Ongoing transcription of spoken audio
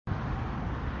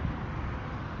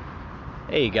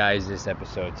Hey guys, this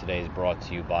episode today is brought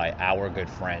to you by our good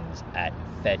friends at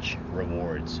Fetch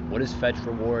Rewards. What is Fetch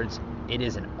Rewards? It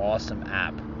is an awesome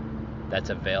app that's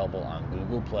available on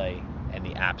Google Play and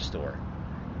the App Store.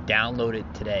 Download it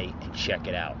today and check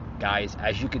it out. Guys,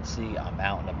 as you can see, I'm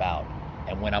out and about.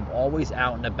 And when I'm always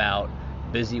out and about,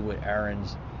 busy with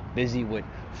errands, busy with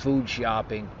food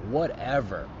shopping,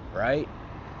 whatever, right?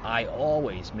 I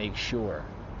always make sure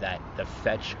that the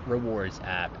Fetch Rewards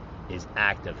app is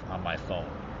active on my phone.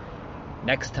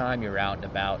 Next time you're out and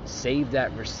about, save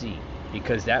that receipt,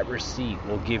 because that receipt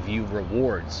will give you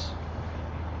rewards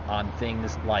on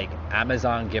things like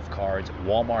Amazon gift cards,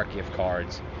 Walmart gift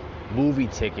cards, movie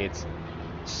tickets,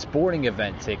 sporting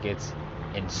event tickets,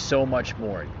 and so much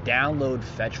more. Download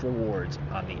Fetch Rewards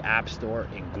on the App Store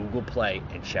and Google Play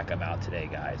and check them out today,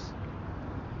 guys.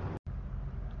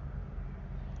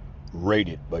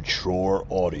 Rated mature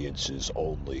audiences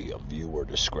only. Viewer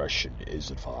discretion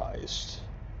is advised.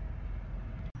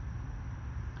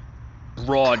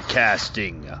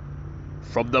 Broadcasting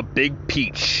from the Big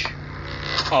Peach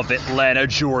of Atlanta,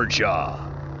 Georgia.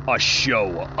 A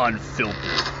show unfiltered,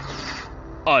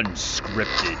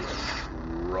 unscripted,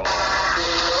 raw.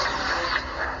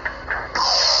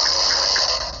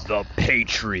 The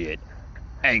Patriot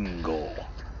Angle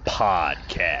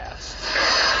Podcast.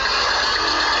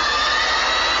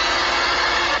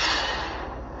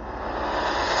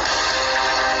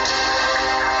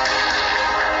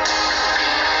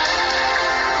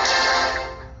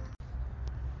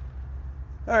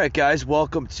 All right, guys,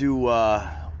 welcome to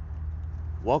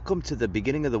the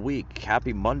beginning of the week.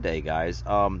 Happy Monday, guys.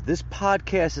 This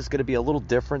podcast is going to be a little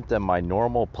different than my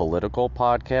normal political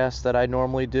podcast that I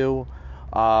normally do.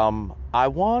 I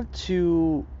want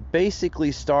to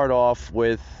basically start off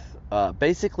with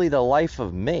basically the life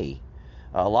of me.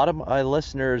 A lot of my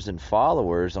listeners and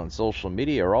followers on social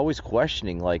media are always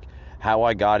questioning, like, how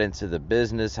I got into the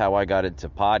business, how I got into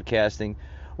podcasting.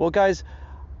 Well, guys,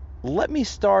 let me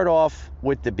start off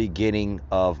with the beginning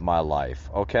of my life,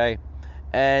 okay?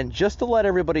 And just to let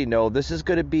everybody know, this is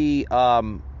going to be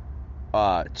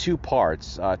two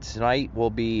parts. Tonight will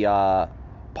be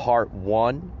part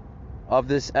one of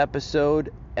this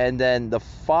episode, and then the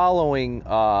following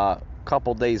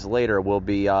couple days later will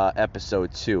be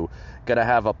episode two. Going to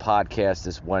have a podcast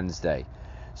this Wednesday.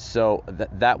 So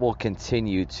that will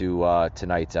continue to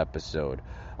tonight's episode.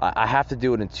 I have to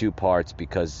do it in two parts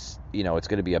because, you know, it's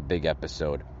going to be a big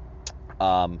episode.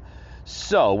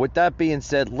 So with that being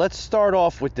said, let's start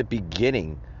off with the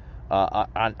beginning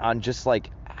on just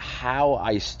like how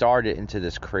I started into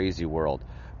this crazy world,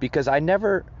 because I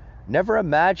never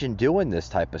imagined doing this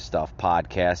type of stuff: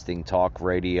 podcasting, talk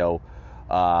radio,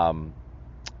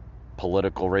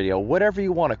 political radio, whatever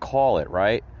you want to call it,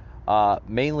 right?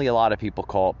 Mainly a lot of people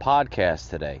call it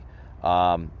podcast today.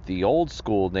 The old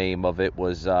school name of it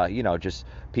was, just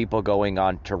people going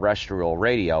on terrestrial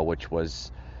radio, which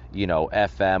was,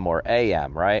 FM or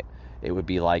AM, right? It would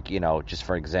be like, just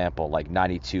for example, like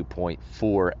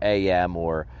 92.4 AM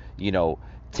or,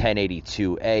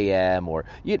 1082 AM, or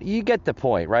you get the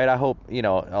point, right? I hope,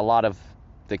 a lot of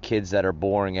the kids that are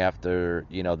born after,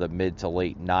 the mid to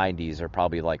late 90s are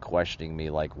probably like questioning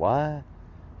me, like, what?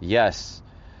 Yes.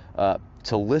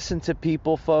 To listen to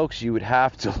people, folks, you would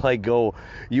have to go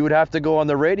on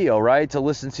the radio, right? To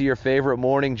listen to your favorite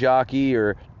morning jockey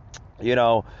or,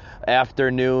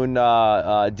 afternoon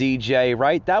DJ,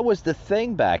 right? That was the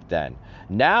thing back then.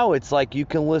 Now it's like you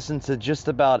can listen to just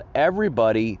about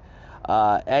everybody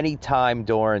anytime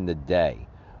during the day,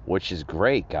 which is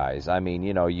great, guys. I mean,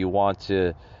 you want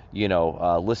to,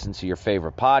 listen to your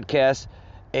favorite podcast.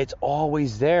 It's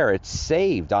always there. It's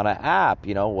saved on an app,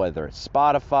 whether it's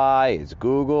Spotify, it's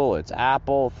Google, it's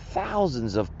Apple,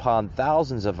 thousands upon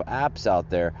thousands of apps out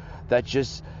there that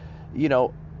just,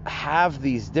 have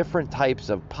these different types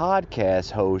of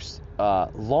podcast hosts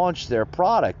launch their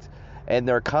product and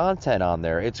their content on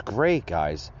there. It's great,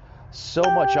 guys. So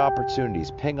much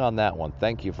opportunities. Ping on that one.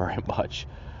 Thank you very much.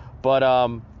 But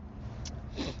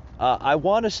I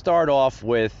want to start off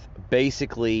with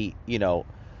basically,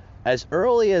 as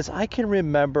early as I can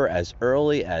remember, as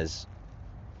early as,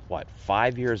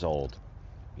 5 years old,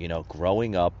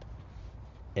 growing up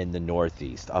in the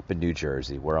Northeast, up in New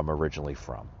Jersey, where I'm originally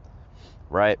from,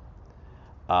 right?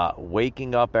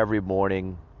 Waking up every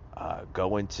morning,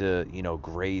 going to,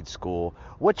 grade school,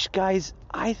 which, guys,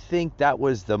 I think that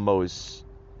was the most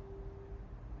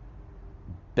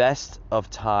best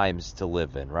of times to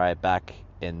live in, right? Back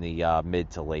in the mid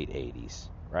to late 80s,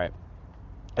 right?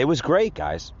 It was great,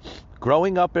 guys.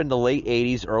 Growing up in the late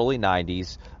 80s, early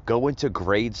 90s, going to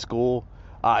grade school,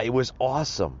 it was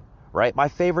awesome, right? My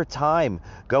favorite time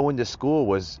going to school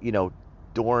was,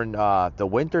 during the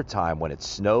winter time when it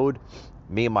snowed,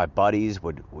 me and my buddies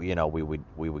would, we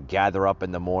would gather up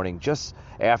in the morning just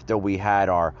after we had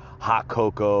our hot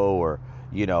cocoa or,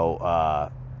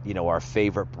 our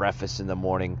favorite breakfast in the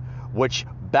morning, which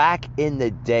back in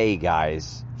the day,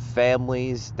 guys,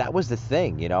 families, that was the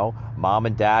thing, mom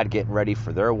and dad getting ready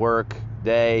for their work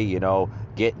day,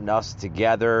 getting us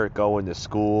together, going to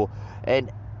school.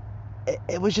 And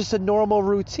it was just a normal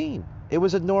routine. It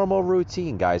was a normal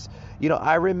routine, guys.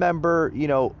 I remember,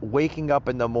 waking up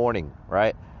in the morning,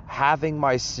 right? Having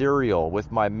my cereal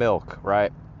with my milk,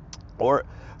 right? Or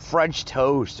French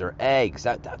toast or eggs.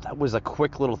 That was a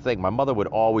quick little thing. My mother would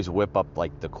always whip up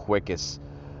like the quickest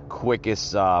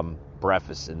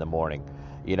breakfast in the morning,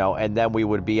 and then we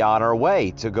would be on our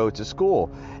way to go to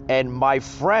school. And my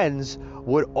friends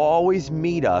would always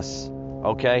meet us,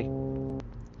 okay?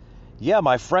 Yeah,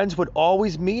 my friends would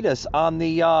always meet us on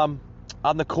the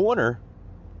corner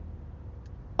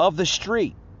of the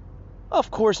street.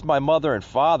 Of course, my mother and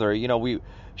father,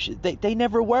 they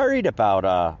never worried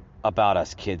about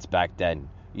us kids back then,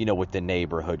 with the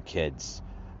neighborhood kids,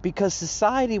 because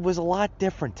society was a lot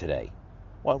different today.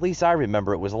 Well, at least I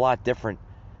remember it was a lot different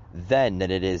then than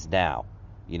it is now.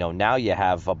 Now you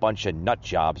have a bunch of nut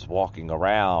jobs walking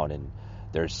around, and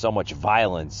there's so much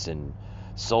violence and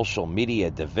social media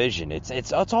division.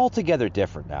 It's altogether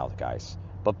different now, guys.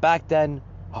 But back then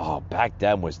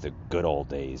was the good old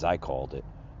days, I called it,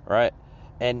 right?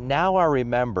 And now I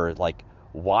remember, like,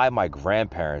 why my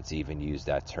grandparents even used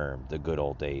that term, the good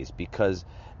old days, because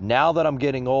now that I'm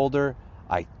getting older,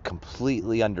 I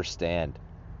completely understand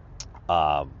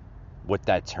what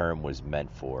that term was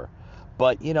meant for.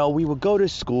 But, we would go to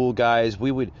school, guys.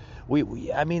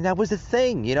 That was the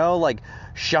thing, like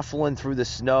shuffling through the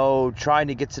snow, trying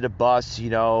to get to the bus,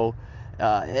 and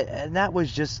that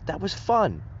was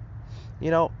fun.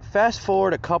 Fast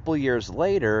forward a couple years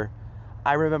later,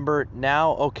 I remember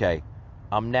now, okay,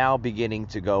 I'm now beginning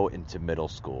to go into middle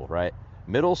school, right?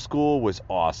 Middle school was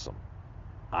awesome.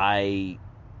 It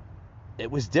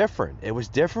was different. It was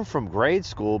different from grade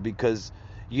school because,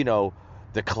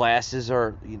 the classes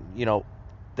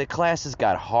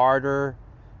got harder.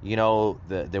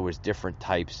 There was different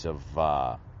types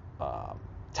of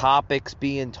topics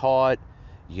being taught.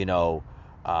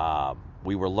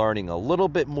 We were learning a little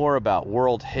bit more about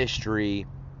world history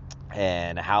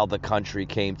and how the country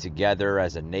came together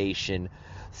as a nation.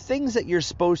 Things that you're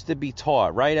supposed to be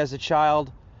taught, right, as a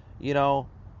child, or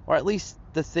at least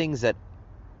the things that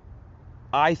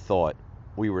I thought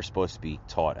we were supposed to be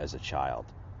taught as a child.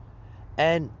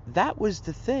 And that was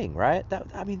the thing, right?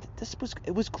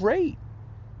 It was great.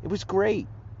 It was great.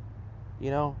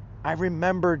 I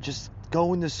remember just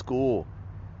going to school,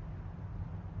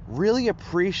 really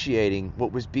appreciating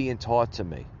what was being taught to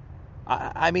me.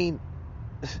 I mean,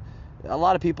 a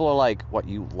lot of people are like, what,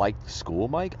 you like school,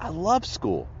 Mike? I love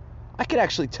school. I could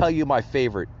actually tell you my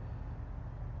favorite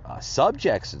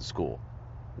subjects in school.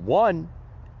 One,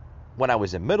 when I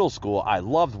was in middle school, I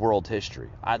loved world history.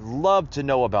 I loved to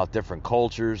know about different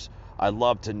cultures. I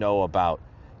loved to know about,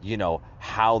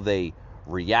 how they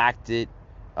reacted.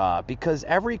 Because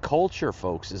every culture,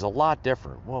 folks, is a lot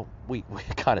different. Well, we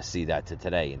kind of see that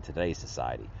in today's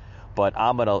society. But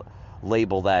I'm going to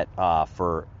label that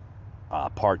for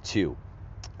part 2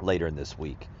 later in this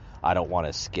week. I don't want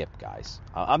to skip, guys.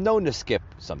 I'm known to skip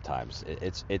sometimes.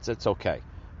 It's okay.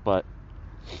 But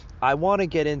I want to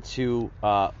get into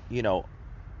what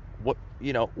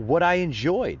I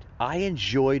enjoyed. I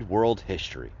enjoyed world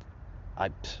history.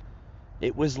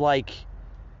 It was like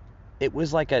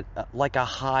a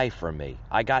high for me.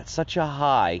 I got such a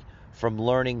high from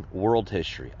learning world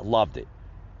history. I loved it.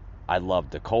 I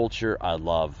loved the culture. I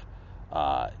love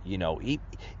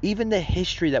even the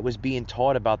history that was being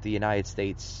taught about the United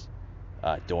States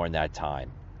during that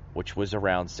time, which was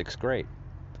around 6th grade.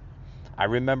 I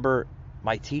remember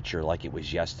my teacher like it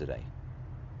was yesterday,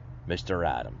 Mr.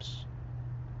 Adams.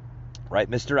 Right?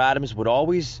 Mr. Adams would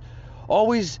always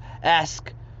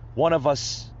ask one of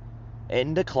us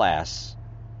in the class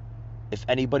if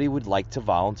anybody would like to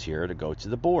volunteer to go to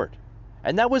the board.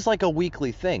 And that was like a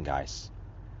weekly thing, guys.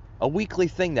 A weekly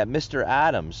thing that Mr.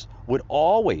 Adams would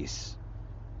always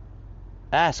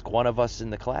ask one of us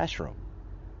in the classroom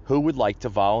who would like to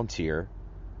volunteer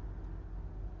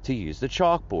to use the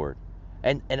chalkboard.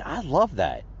 And I love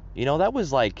that. That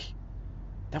was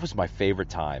my favorite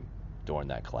time during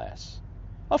that class.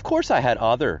 Of course, I had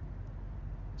other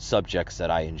subjects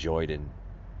that I enjoyed in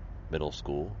middle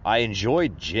school. I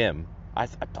enjoyed gym. I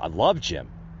loved gym.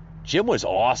 Gym was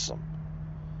awesome.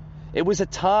 It was a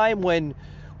time when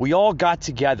we all got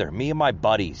together, me and my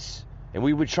buddies, and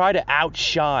we would try to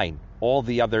outshine all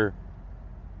the other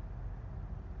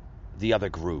the other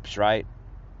groups, right?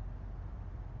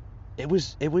 It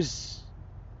was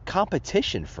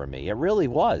competition for me. It really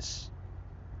was.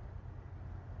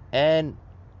 And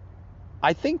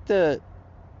I think the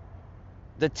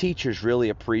teachers really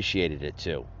appreciated it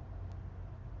too.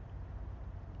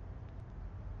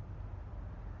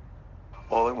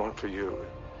 All I want for you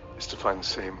is to find the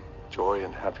same joy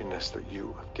and happiness that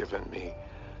you have given me,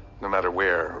 no matter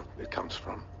where it comes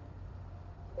from.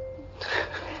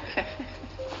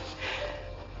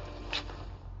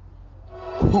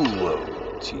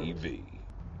 Hulu TV.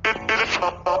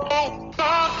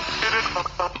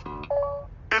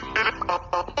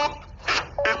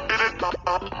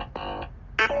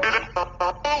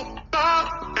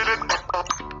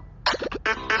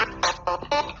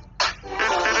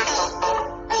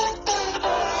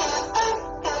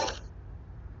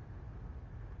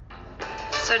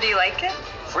 So do you like it?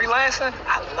 Freelancing?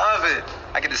 I love it.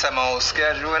 I get to set my own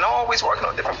schedule and always working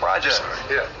on different projects.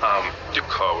 Yeah, your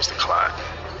car was declined.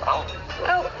 Oh,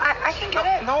 I can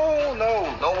get it.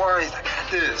 no worries. I got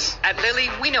this. At Lilly,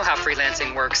 we know how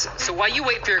freelancing works, so while you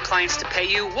wait for your clients to pay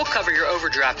you, we'll cover your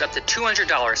overdraft up to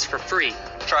 $200 for free.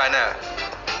 Try it now.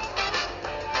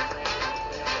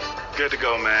 Good to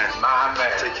go, man. My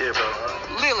man. Take care, bro.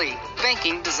 Lilly,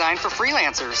 banking designed for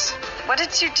freelancers. What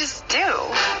did you just do?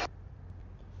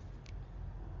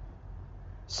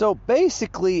 So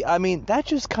basically, I mean, that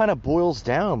just kind of boils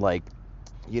down like,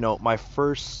 my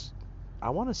first,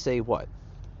 I want to say what,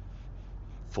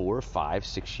 4, 5,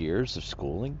 6 years of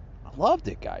schooling. I loved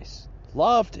it, guys.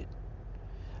 Loved it.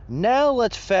 Now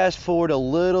let's fast forward a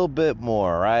little bit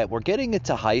more, right? We're getting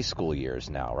into high school years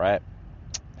now, right?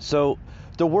 So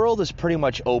the world is pretty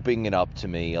much opening up to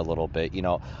me a little bit.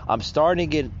 I'm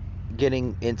starting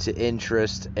getting into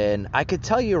interest, and I could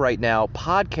tell you right now,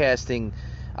 podcasting,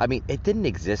 I mean, it didn't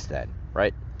exist then,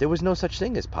 right? There was no such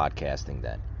thing as podcasting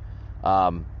then.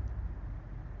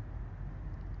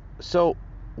 So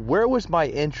where was my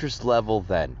interest level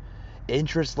then?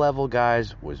 Interest level,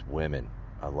 guys, was women.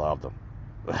 I loved them.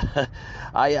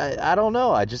 I don't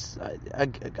know. I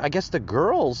guess the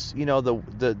girls,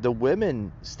 the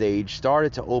women stage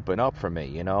started to open up for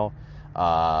me.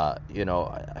 I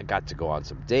got to go on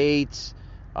some dates.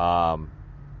 Now,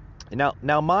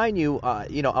 mind you,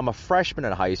 I'm a freshman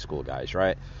in high school, guys,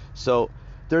 right? So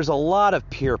there's a lot of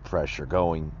peer pressure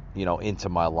going, into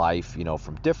my life,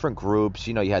 from different groups.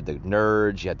 You had the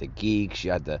nerds, you had the geeks,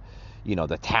 you had the,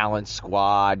 the talent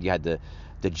squad, you had the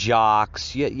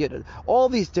jocks, you had all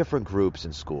these different groups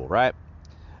in school, right?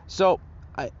 So,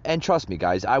 and trust me,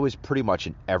 guys, I was pretty much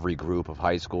in every group of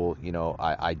high school.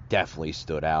 I definitely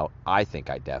stood out. I think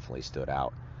I definitely stood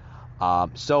out.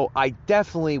 So I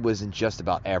definitely was in just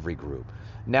about every group.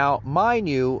 Now, mind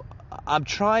you, I'm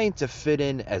trying to fit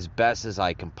in as best as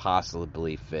I can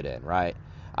possibly fit in, right?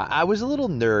 I was a little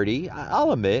nerdy.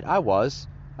 I'll admit, I was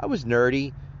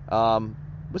nerdy.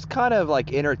 Was kind of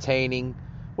like entertaining,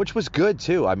 which was good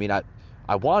too. I mean,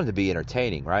 I wanted to be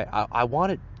entertaining, right? I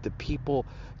wanted the people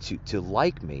to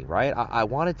like me, right? I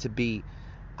wanted to be,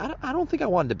 I don't think I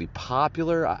wanted to be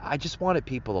popular. I just wanted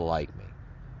people to like me.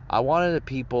 I wanted the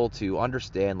people to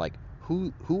understand like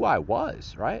who I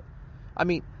was, right? I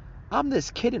mean, I'm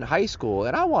this kid in high school,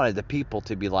 and I wanted the people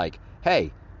to be like,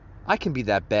 hey, I can be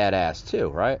that badass too,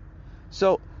 right?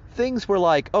 So things were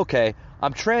like, okay,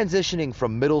 I'm transitioning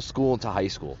from middle school into high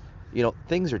school.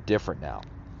 Things are different now.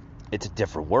 It's a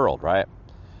different world, right?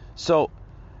 So,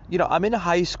 I'm in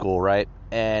high school, right?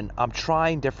 And I'm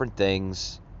trying different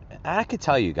things. And I can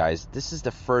tell you guys, this is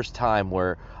the first time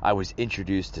where I was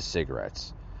introduced to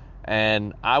cigarettes.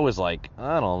 And I was like,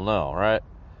 I don't know, right?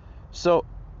 So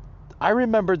I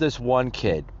remember this one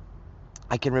kid.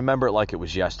 I can remember it like it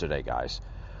was yesterday, guys.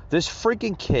 This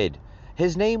freaking kid,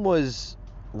 his name was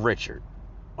Richard,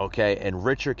 okay? And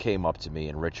Richard came up to me,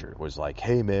 and Richard was like,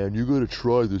 hey, man, you got to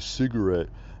try this cigarette.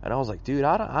 And I was like, dude,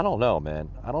 I don't know, man.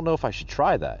 I don't know if I should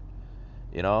try that.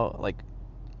 Like,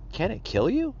 can it kill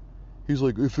you? He's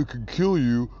like, if it can kill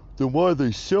you, then why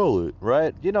they sell it,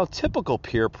 right? Typical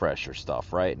peer pressure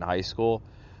stuff, right, in high school.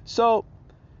 So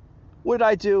what did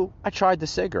I do? I tried the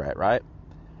cigarette, right?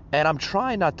 And I'm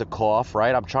trying not to cough,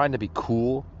 right? I'm trying to be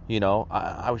cool,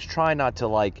 I was trying not to,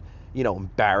 like,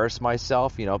 embarrass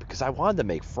myself, because I wanted to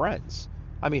make friends.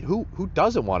 I mean, who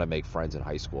doesn't want to make friends in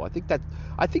high school? I think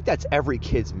that's every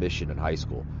kid's mission in high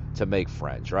school, to make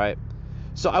friends, right?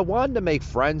 So I wanted to make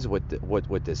friends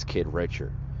with this kid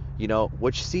Richard,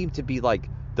 which seemed to be like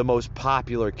the most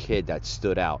popular kid that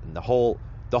stood out in the whole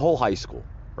high school,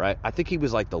 right? I think he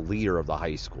was like the leader of the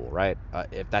high school, right?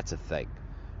 If that's a thing,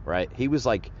 right? He was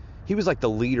like the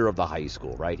leader of the high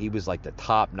school, right? He was like the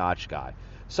top-notch guy.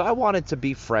 So I wanted to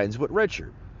be friends with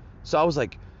Richard. So I was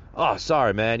like, oh,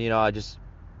 sorry, man.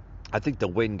 I think the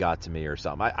wind got to me or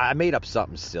something. I made up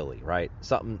something silly, right?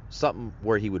 Something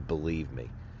where he would believe me.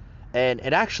 And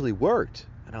it actually worked.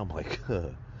 And I'm like, huh.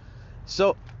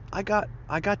 So I got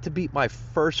to meet my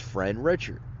first friend,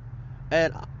 Richard.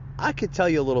 And I could tell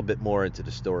you a little bit more into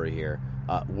the story here,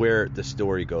 where the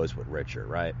story goes with Richard,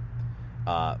 right?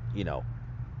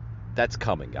 That's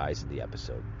coming, guys, in the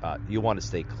episode. You want to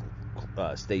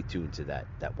stay tuned to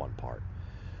that one part.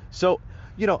 So,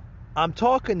 I'm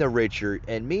talking to Richard,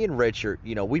 and me and Richard,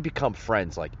 we become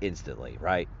friends like instantly,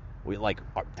 right?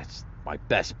 That's my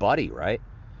best buddy, right?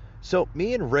 So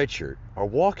me and Richard are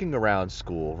walking around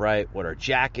school, right, with our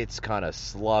jackets kind of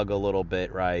slug a little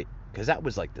bit, right? Because that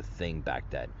was like the thing back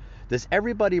then. Does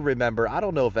everybody remember? I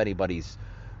don't know if anybody's,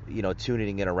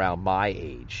 tuning in around my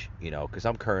age, because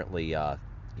I'm currently,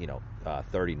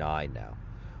 39 now.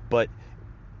 But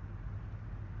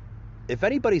if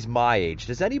anybody's my age,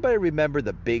 does anybody remember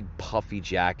the big puffy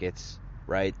jackets,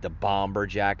 right? The bomber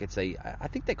jackets. I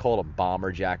think they called them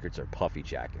bomber jackets or puffy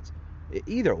jackets.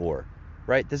 Either or,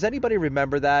 right? Does anybody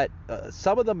remember that?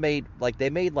 Some of them made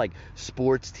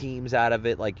sports teams out of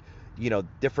it,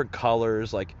 different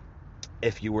colors. Like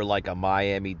if you were like a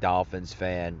Miami Dolphins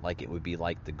fan, like it would be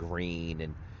like the green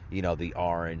and the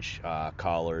orange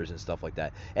colors and stuff like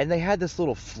that. And they had this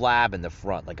little flab in the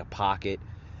front, like a pocket,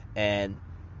 and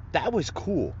that was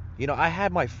cool. I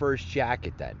had my first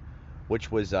jacket then,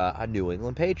 which was a New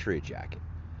England Patriot jacket.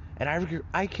 And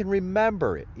I can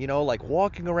remember it, like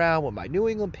walking around with my New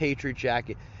England Patriot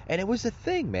jacket. And it was a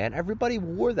thing, man. Everybody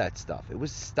wore that stuff. It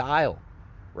was style,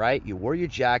 right? You wore your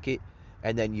jacket,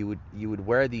 and then you would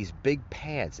wear these big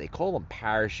pants. They call them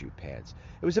parachute pants.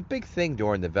 It was a big thing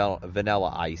during the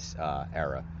Vanilla Ice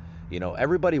era.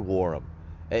 Everybody wore them.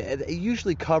 It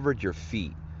usually covered your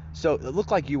feet. So it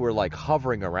looked like you were like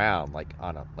hovering around like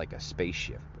on a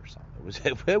spaceship or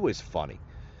something. It was funny.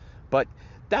 But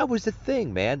that was the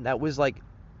thing, man. That was like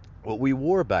what we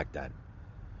wore back then.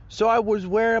 So I was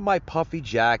wearing my puffy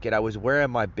jacket. I was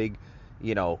wearing my big,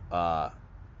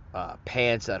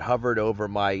 pants that hovered over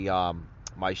my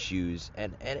my shoes,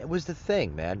 and it was the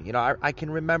thing, man. I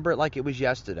can remember it like it was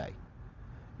yesterday.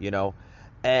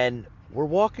 And we're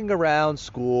walking around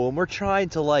school, and we're trying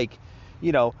to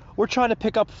we're trying to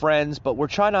pick up friends, but we're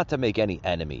trying not to make any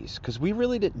enemies because we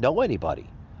really didn't know anybody.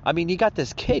 I mean, you got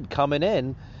this kid coming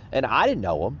in, and I didn't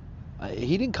know him.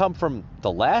 He didn't come from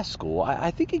the last school.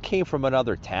 I think he came from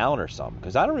another town or something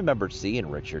because I don't remember seeing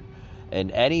Richard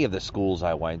in any of the schools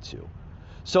I went to.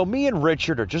 So me and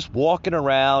Richard are just walking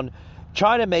around,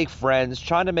 trying to make friends,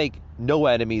 trying to make no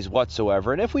enemies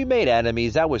whatsoever. And if we made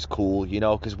enemies, that was cool,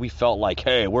 because we felt like,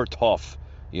 hey, we're tough,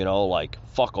 like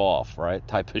fuck off, right?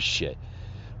 Type of shit.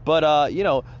 But,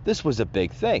 this was a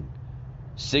big thing.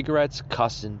 Cigarettes,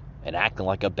 cussing, and acting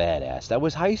like a badass. That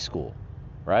was high school,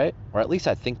 right? Or at least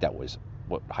I think that was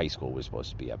what high school was supposed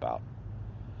to be about.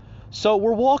 So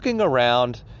we're walking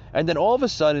around, and then all of a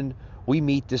sudden, we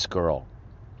meet this girl.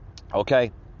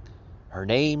 Okay? Her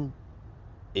name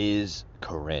is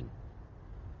Corinne.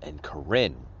 And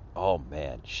Corinne, oh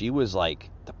man, she was like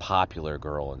the popular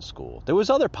girl in school. There was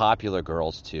other popular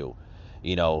girls too.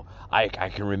 I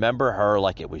can remember her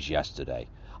like it was yesterday.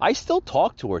 I still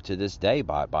talk to her to this day,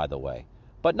 by the way,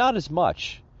 but not as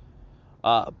much.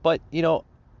 But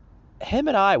him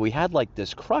and I, we had like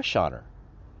this crush on her.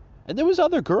 And there was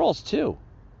other girls too.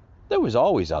 There was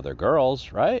always other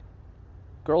girls, right?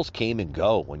 Girls came and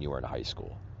go when you were in high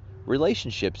school.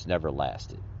 Relationships never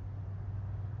lasted.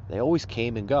 They always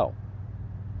came and go.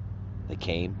 They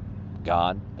came,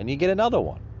 gone, and you get another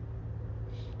one.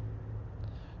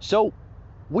 So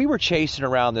we were chasing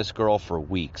around this girl for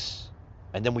weeks.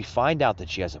 And then we find out that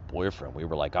she has a boyfriend. We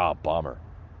were like, oh, bummer.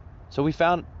 So we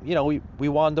found, we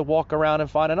wanted to walk around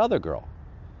and find another girl.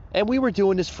 And we were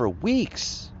doing this for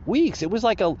weeks. Weeks. It was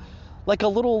like a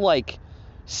little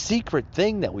secret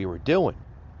thing that we were doing.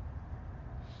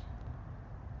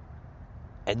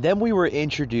 And then we were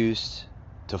introduced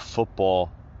to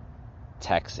football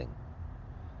texting.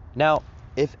 Now,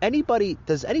 does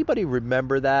anybody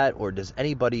remember that, or does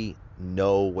anybody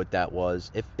know what that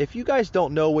was? If you guys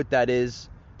don't know what that is,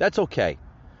 that's okay.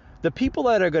 The people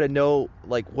that are going to know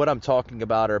what I'm talking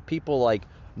about are people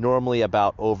normally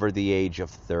about over the age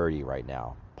of 30 right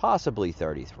now, possibly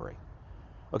 33.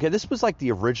 Okay, this was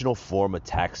the original form of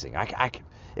texting.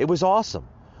 It was awesome.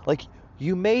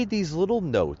 You made these little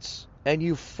notes and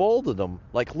you folded them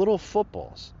like little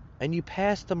footballs. And you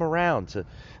passed them around to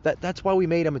that's why we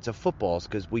made them into footballs,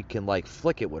 because we can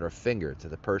flick it with our finger to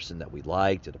the person that we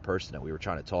liked, to the person that we were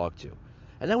trying to talk to.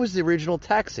 And that was the original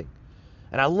texting.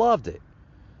 And I loved it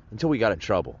until we got in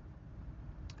trouble.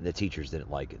 And the teachers didn't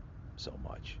like it. so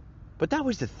much. But that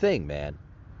was the thing, man.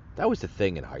 That was the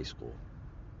thing in high school.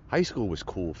 High school was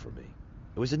cool for me.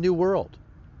 It was a new world.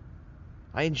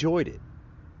 I enjoyed it.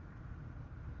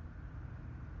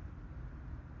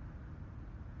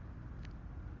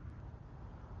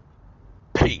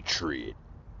 Patriot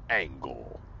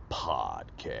Angle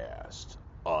Podcast.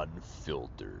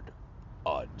 Unfiltered.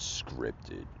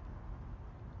 Unscripted.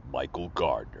 Michael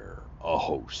Gardner, a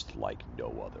host like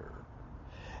no other.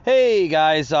 Hey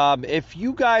guys, if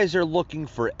you guys are looking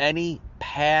for any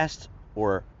past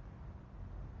or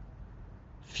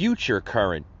future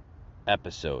current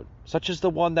episode, such as the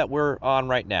one that we're on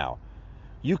right now,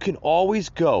 you can always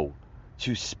go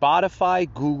to Spotify,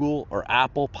 Google, or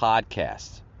Apple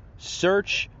Podcasts.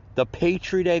 Search the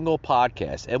Patriot Angle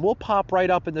Podcast, and we'll pop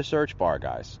right up in the search bar,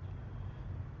 guys.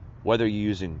 Whether you're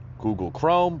using Google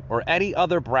Chrome or any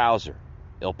other browser,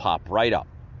 it'll pop right up.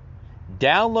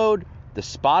 Download the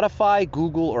Spotify,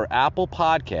 Google, or Apple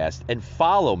Podcast and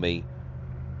follow me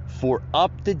for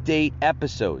up-to-date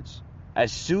episodes.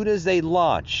 As soon as they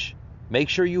launch, make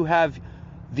sure you have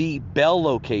the bell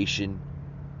location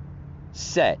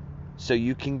set so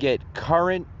you can get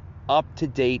current,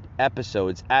 up-to-date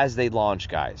episodes as they launch,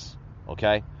 guys.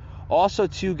 Okay? Also,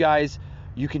 too, guys,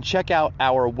 you can check out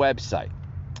our website,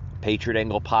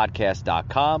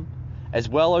 patriotanglepodcast.com, as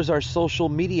well as our social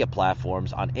media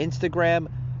platforms on Instagram,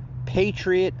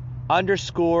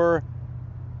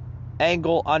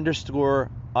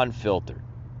 Patriot_Angle_Unfiltered. You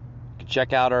can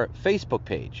check out our Facebook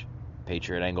page,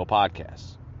 Patriot Angle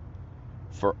Podcast,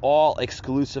 for all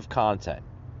exclusive content.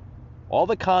 All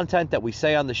the content that we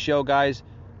say on the show, guys,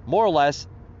 more or less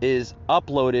is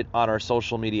uploaded on our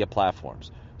social media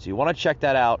platforms. So you want to check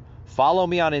that out. Follow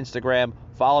me on Instagram.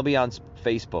 Follow me on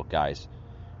Facebook, guys.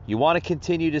 You want to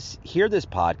continue to hear this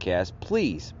podcast,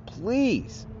 please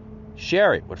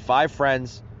share it with 5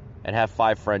 friends and have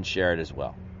 5 friends share it as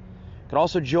well. You can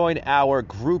also join our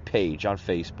group page on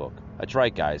Facebook. That's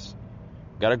right, guys.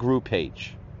 We've got a group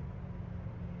page.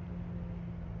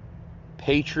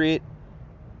 Patriot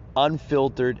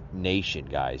Unfiltered Nation,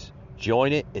 guys.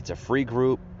 Join it. It's a free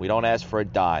group. We don't ask for a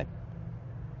dime.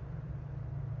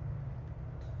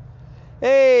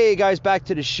 Hey, guys, back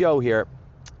to the show here.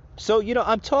 So,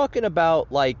 I'm talking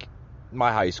about, like,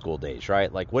 my high school days,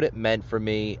 right? Like, what it meant for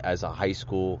me as a high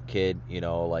school kid,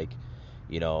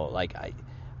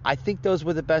 I think those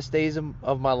were the best days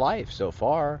of my life so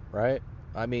far, right?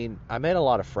 I mean, I made a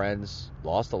lot of friends,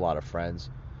 lost a lot of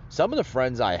friends. Some of the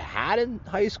friends I had in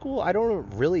high school, I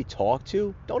don't really talk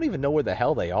to, don't even know where the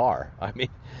hell they are. I mean,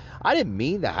 I didn't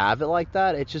mean to have it like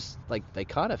that. It's just, like, they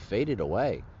kind of faded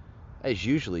away. As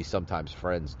usually sometimes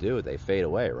friends do, they fade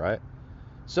away, right?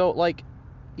 So, like,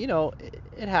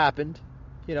 it happened.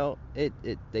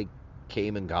 They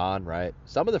came and gone, right?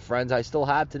 Some of the friends I still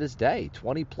have to this day,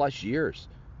 20 plus years.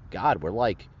 God, we're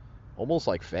like almost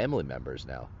like family members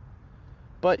now.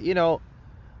 But,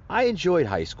 I enjoyed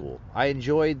high school. I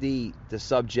enjoyed the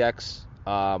subjects,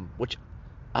 which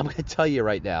I'm going to tell you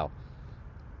right now,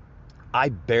 I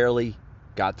barely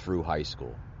got through high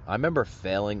school. I remember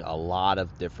failing a lot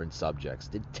of different subjects.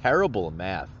 Did terrible in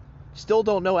math. Still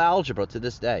don't know algebra to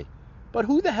this day. But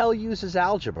who the hell uses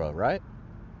algebra, right?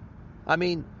 I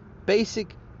mean,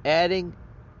 basic adding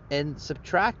and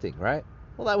subtracting, right?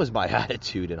 Well, that was my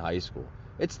attitude in high school.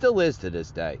 It still is to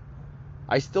this day.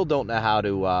 I still don't know how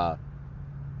to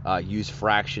use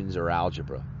fractions or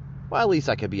algebra. Well, at least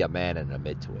I could be a man and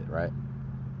admit to it, right?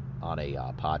 On a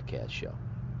podcast show.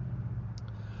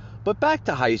 But back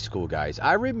to high school, guys.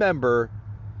 I remember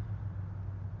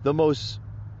the most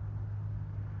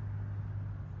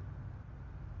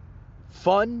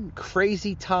fun,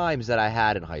 crazy times that I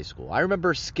had in high school. I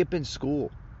remember skipping school.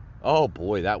 Oh,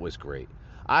 boy, that was great.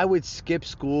 I would skip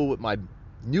school with my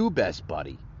new best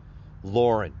buddy,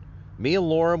 Lauren. Me and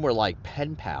Lauren were like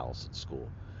pen pals at school.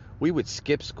 We would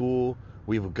skip school.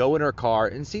 We would go in her car.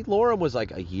 And see, Lauren was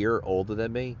like a year older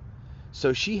than me.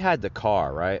 So she had the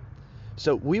car, right?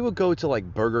 So we would go to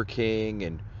like Burger King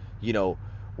and,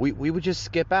 we would just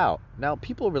skip out. Now,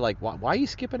 people were like, why are you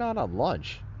skipping out on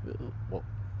lunch? Well,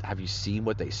 have you seen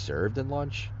what they served in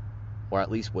lunch? Or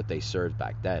at least what they served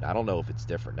back then. I don't know if it's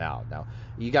different now. Now,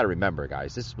 you got to remember,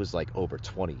 guys, this was like over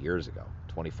 20 years ago,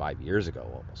 25 years ago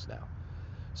almost now.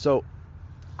 So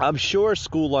I'm sure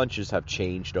school lunches have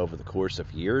changed over the course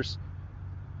of years.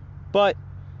 But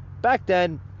back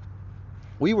then,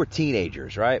 we were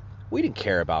teenagers, right? We didn't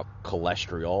care about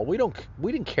cholesterol.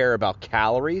 We didn't care about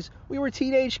calories. We were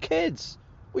teenage kids.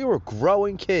 We were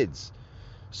growing kids.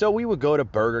 So we would go to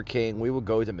Burger King. We would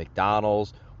go to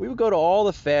McDonald's. We would go to all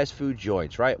the fast food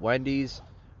joints, right? Wendy's,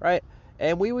 right?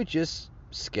 And we would just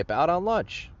skip out on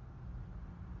lunch.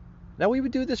 Now, we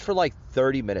would do this for like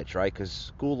 30 minutes, right? Because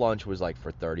school lunch was like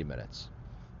for 30 minutes.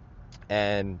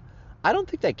 And I don't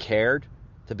think they cared,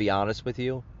 to be honest with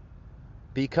you,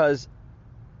 because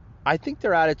I think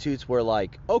their attitudes were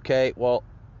like, okay, well,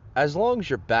 as long as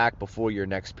you're back before your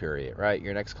next period, right?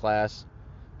 Your next class.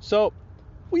 So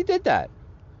we did that.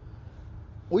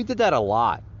 We did that a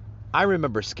lot. I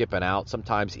remember skipping out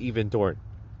sometimes even during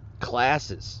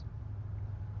classes.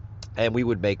 And we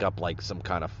would make up like some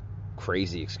kind of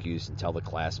crazy excuse and tell the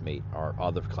classmate, our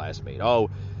other classmate, oh,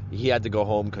 he had to go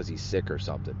home because he's sick or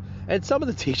something. And some of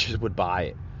the teachers would buy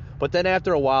it. But then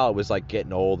after a while, it was like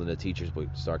getting old, and the teachers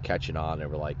would start catching on, and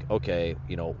were like, okay,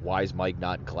 why is Mike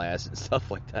not in class and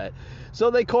stuff like that. So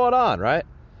they caught on, right?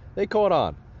 They caught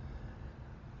on.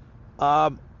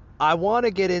 I want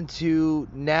to get into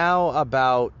now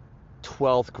about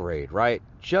 12th grade, right?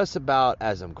 Just about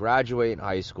as I'm graduating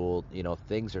high school,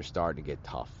 things are starting to get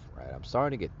tough, right? I'm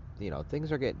starting to get,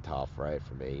 things are getting tough, right,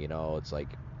 for me. It's like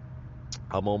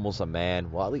I'm almost a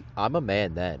man. Well, at least I'm a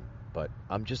man then, but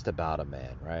I'm just about a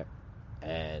man, right?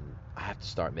 And I have to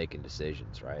start making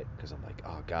decisions, right? Because I'm like,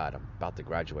 oh God, I'm about to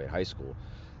graduate high school,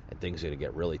 and things are gonna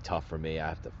get really tough for me. I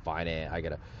have to finance.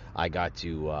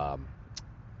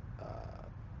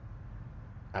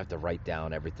 I have to write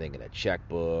down everything in a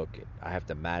checkbook. I have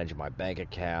to manage my bank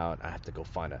account. I have to go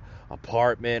find an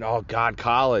apartment. Oh God,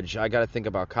 college. I got to think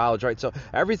about college, right? So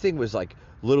everything was like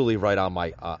literally right on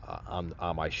my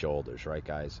on my shoulders, right,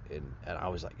 guys? And I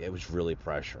was like, it was really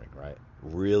pressuring, right?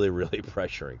 Really, really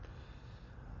pressuring.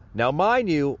 Now, mind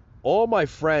you, all my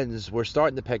friends were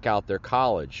starting to pick out their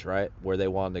college, right, where they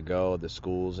wanted to go, the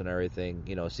schools and everything.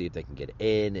 See if they can get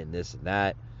in and this and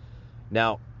that.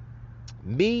 Now,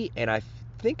 me and I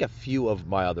think a few of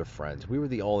my other friends, we were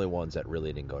the only ones that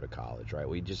really didn't go to college, right?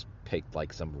 We just picked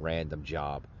like some random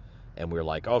job, and we were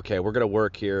like, okay, we're going to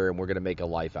work here and we're going to make a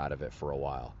life out of it for a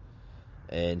while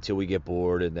until we get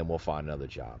bored, and then we'll find another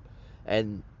job.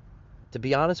 And to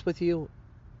be honest with you,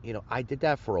 I did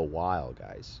that for a while,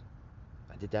 guys.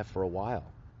 I did that for a while.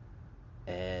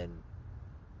 And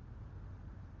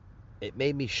it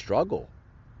made me struggle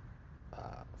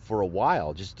for a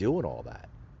while just doing all that.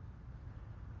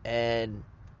 And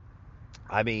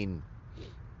I mean,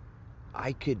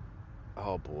 I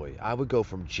would go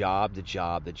from job to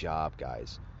job to job,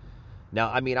 guys. Now,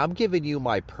 I mean, I'm giving you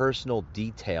my personal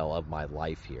detail of my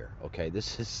life here, okay?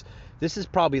 This is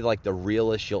probably like the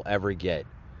realest you'll ever get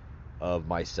of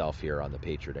myself here on the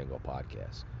Patriot Angle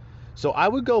podcast. So I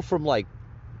would go from like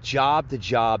job to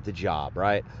job to job,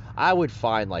 right? I would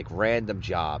find like random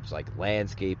jobs, like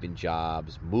landscaping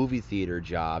jobs, movie theater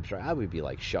jobs, right? I would be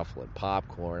like shuffling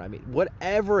popcorn. I mean,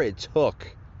 whatever it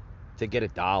took to get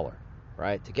 $1,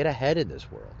 right? To get ahead in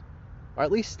this world, or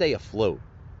at least stay afloat.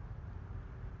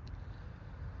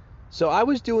 So I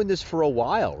was doing this for a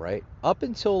while, right? Up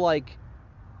until like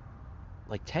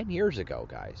 10 years ago,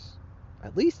 guys.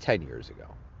 At least 10 years ago.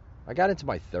 I got into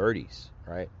my 30s,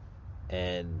 right?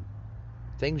 And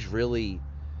things really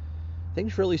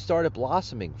started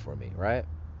blossoming for me, right?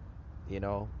 I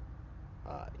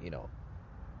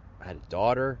had a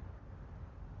daughter,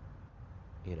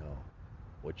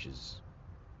 which is,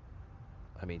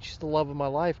 I mean, she's the love of my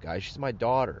life, guys. She's my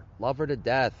daughter. Love her to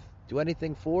death. Do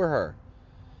anything for her.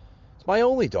 It's my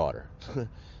only daughter. A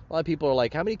lot of people are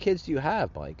like, how many kids do you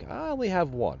have, Mike? I only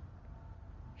have one.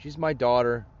 She's my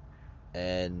daughter,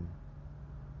 and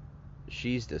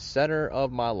she's the center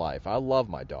of my life. I love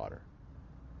my daughter.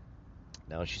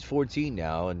 Now, she's 14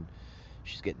 now, and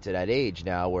she's getting to that age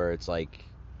now where it's like,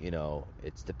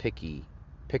 it's the picky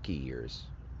years.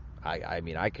 I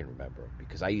mean, I can remember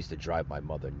because I used to drive my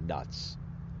mother nuts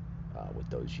with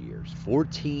those years.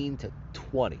 14 to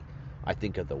 20, I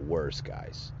think, are the worst,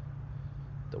 guys.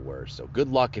 The worst. So good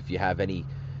luck if you have any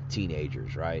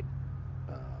teenagers, right?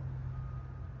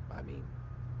 I mean,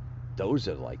 those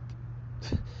are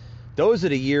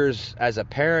the years as a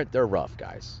parent. They're rough,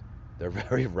 guys. They're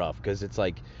very rough because it's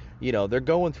like, they're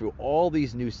going through all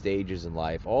these new stages in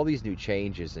life, all these new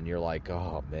changes, and you're like,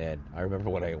 oh man, I remember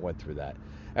when I went through that.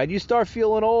 And you start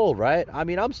feeling old, right? I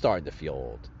mean, I'm starting to feel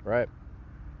old, right?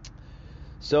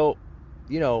 So,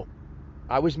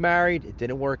 I was married. It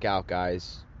didn't work out,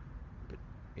 guys. But,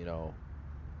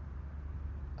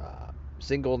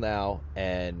 single now,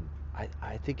 and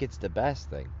I think it's the best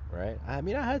thing, right? I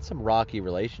mean, I had some rocky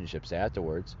relationships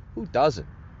afterwards. Who doesn't?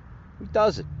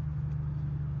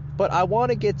 But I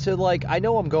want to get to, like, I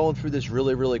know I'm going through this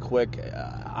really, really quick.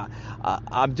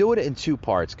 I'm doing it in 2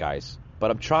 parts, guys.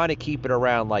 But I'm trying to keep it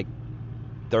around, like,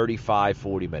 35,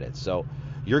 40 minutes. So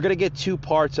you're going to get 2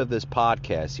 parts of this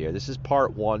podcast here. This is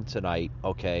part 1 tonight,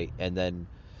 okay? And then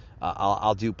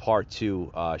I'll do part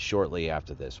 2 shortly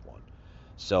after this one.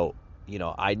 So,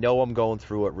 I know I'm going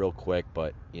through it real quick,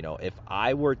 but, if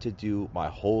I were to do my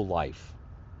whole life,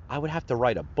 I would have to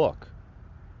write a book.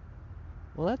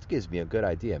 Well, that gives me a good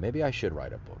idea. Maybe I should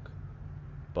write a book.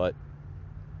 But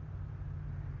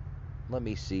let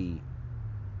me see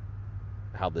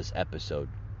how this episode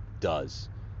does.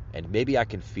 And maybe I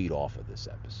can feed off of this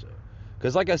episode.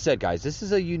 Because like I said, guys, this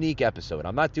is a unique episode.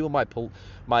 I'm not doing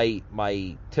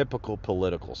my typical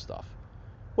political stuff.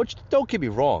 Which, don't get me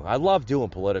wrong, I love doing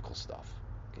political stuff.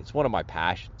 It's one of my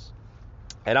passions.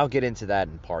 And I'll get into that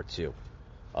in part 2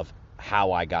 of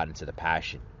how I got into the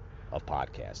passion of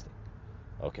podcasting.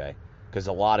 Okay? Because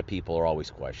a lot of people are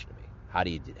always questioning me. How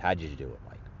did you do it,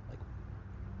 Mike?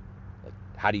 Like,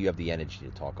 how do you have the energy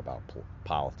to talk about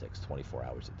politics 24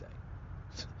 hours a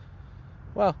day?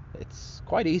 Well, it's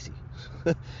quite easy.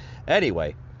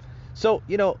 Anyway, so,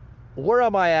 where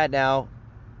am I at now?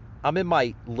 I'm in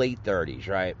my late 30s,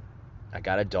 right? I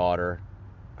got a daughter.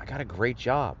 I got a great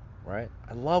job, right?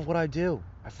 I love what I do.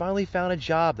 I finally found a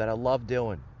job that I love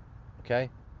doing,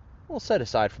 okay? Well, set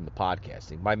aside from the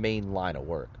podcasting, my main line of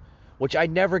work, which I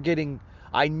never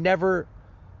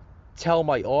tell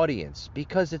my audience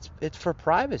because it's for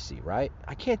privacy, right?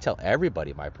 I can't tell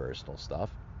everybody my personal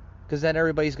stuff because then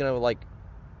everybody's going to,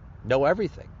 know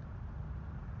everything.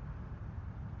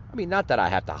 I mean, not that I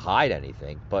have to hide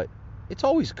anything, but it's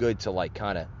always good to,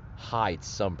 kind of hide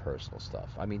some personal stuff.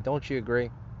 I mean, don't you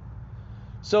agree?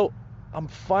 So, I'm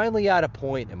finally at a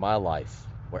point in my life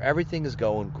where everything is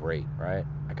going great, right?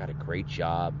 I got a great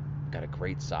job, got a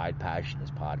great side passion is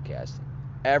podcasting.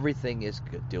 Everything is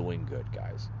doing good,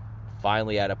 guys.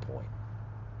 Finally at a point.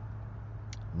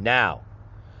 Now,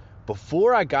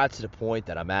 before I got to the point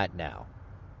that I'm at now,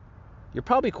 you're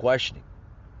probably questioning,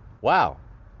 wow,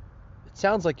 it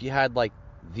sounds like you had,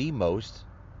 the most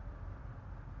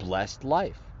blessed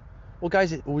life. Well,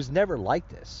 guys, it was never like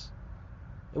this.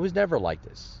 It was never like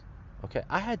this. Okay,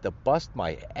 I had to bust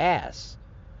my ass,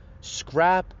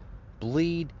 scrap,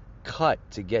 bleed, cut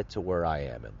to get to where I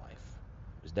am in life.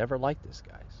 It was never like this,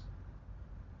 guys.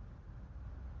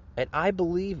 And I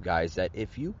believe, guys, that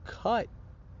if you cut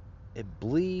and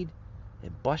bleed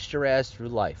and bust your ass through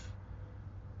life,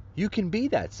 you can be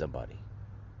that somebody.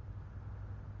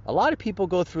 A lot of people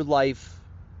go through life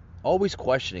always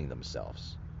questioning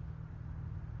themselves,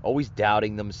 always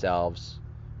doubting themselves,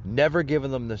 never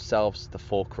giving themselves the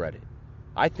full credit.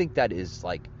 I think that is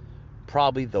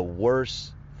probably the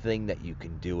worst thing that you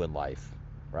can do in life,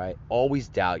 right? Always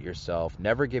doubt yourself,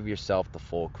 never give yourself the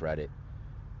full credit.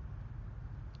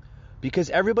 Because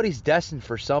everybody's destined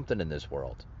for something in this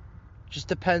world. It just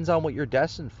depends on what you're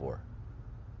destined for.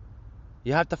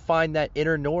 You have to find that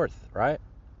inner north, right?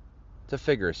 It's a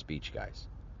figure of speech, guys.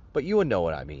 But you would know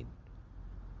what I mean.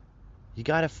 You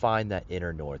got to find that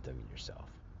inner north of yourself.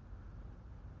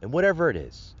 And whatever it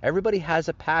is, everybody has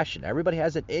a passion. Everybody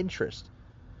has an interest.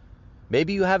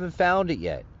 Maybe you haven't found it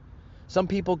yet. Some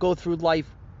people go through life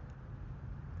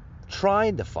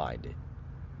trying to find it.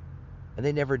 And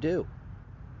they never do.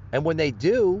 And when they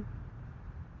do,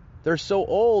 they're so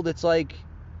old, it's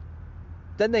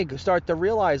then they start to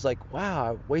realize,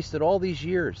 wow, I wasted all these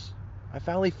years. I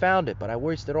finally found it, but I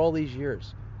wasted all these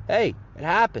years. Hey, it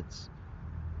happens.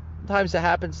 Sometimes it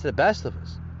happens to the best of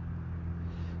us.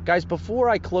 Guys, before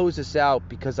I close this out,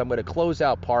 because I'm going to close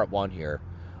out part 1 here,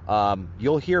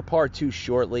 you'll hear part 2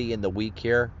 shortly in the week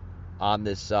here on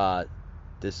this double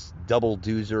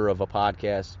doozer of a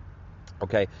podcast.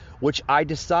 Okay, which I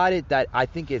decided that I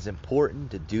think is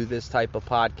important to do this type of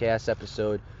podcast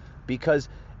episode because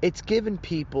it's given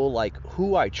people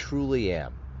who I truly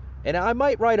am. And I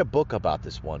might write a book about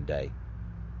this one day.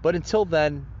 But until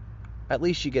then, at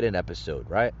least you get an episode,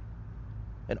 right?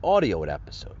 An audio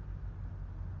episode.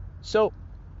 So,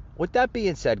 with that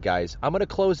being said, guys, I'm going to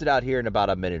close it out here in about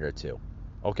a minute or two.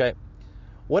 Okay?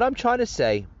 What I'm trying to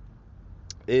say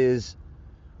is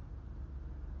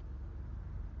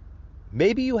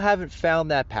maybe you haven't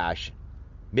found that passion.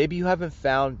 Maybe you haven't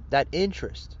found that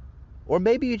interest. Or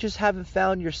maybe you just haven't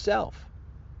found yourself.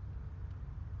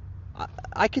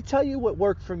 I can tell you what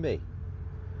worked for me.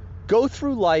 Go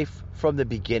through life from the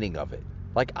beginning of it,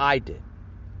 like I did.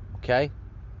 Okay?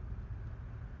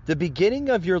 The beginning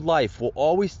of your life will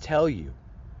always tell you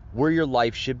where your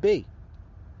life should be.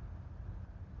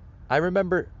 I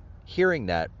remember hearing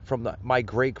that from my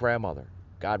great-grandmother,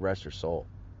 God rest her soul.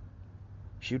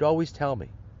 She would always tell me,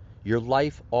 your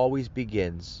life always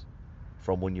begins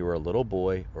from when you were a little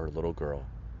boy or a little girl.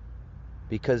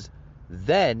 Because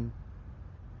then,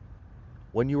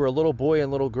 when you were a little boy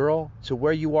and little girl, to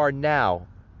where you are now,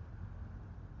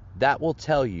 that will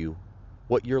tell you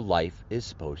what your life is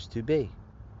supposed to be.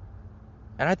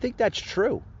 And I think that's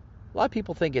true. A lot of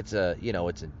people think it's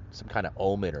some kind of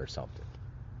omen or something.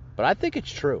 But I think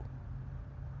it's true.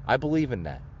 I believe in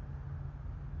that.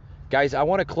 Guys, I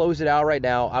want to close it out right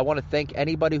now. I want to thank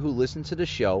anybody who listened to the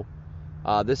show.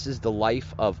 This is the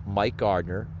life of Mike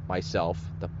Gardner, myself,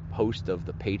 the host of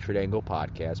the Patriot Angle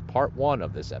podcast, part 1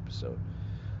 of this episode.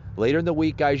 Later in the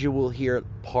week, guys, you will hear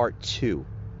part 2.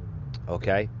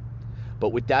 Okay? But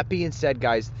with that being said,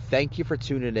 guys, thank you for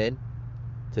tuning in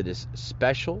to this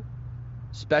special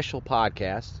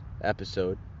podcast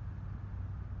episode.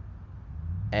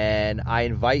 And I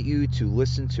invite you to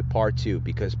listen to part 2,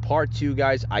 because part 2,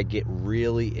 guys, I get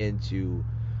really into,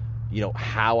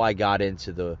 how I got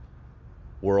into the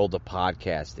world of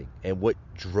podcasting and what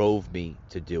drove me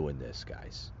to doing this,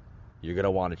 guys. You're going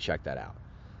to want to check that out.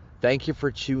 Thank you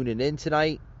for tuning in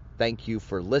tonight. Thank you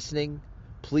for listening.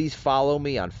 Please follow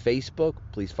me on Facebook.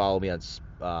 Please follow me on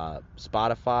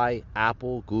Spotify,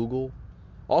 Apple, Google.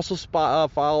 Also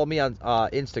follow me on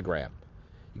Instagram.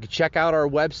 You can check out our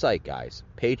website, guys,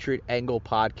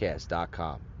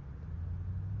 patriotanglepodcast.com.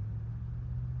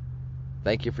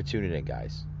 Thank you for tuning in,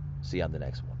 guys. See you on the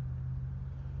next one.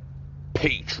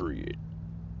 Patriot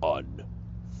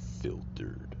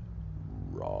Unfiltered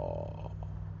Raw.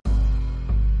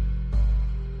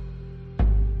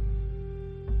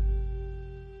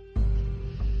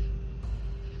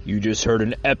 You just heard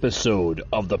an episode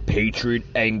of the Patriot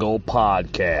Angle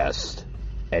Podcast,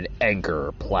 an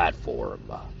Anchor platform.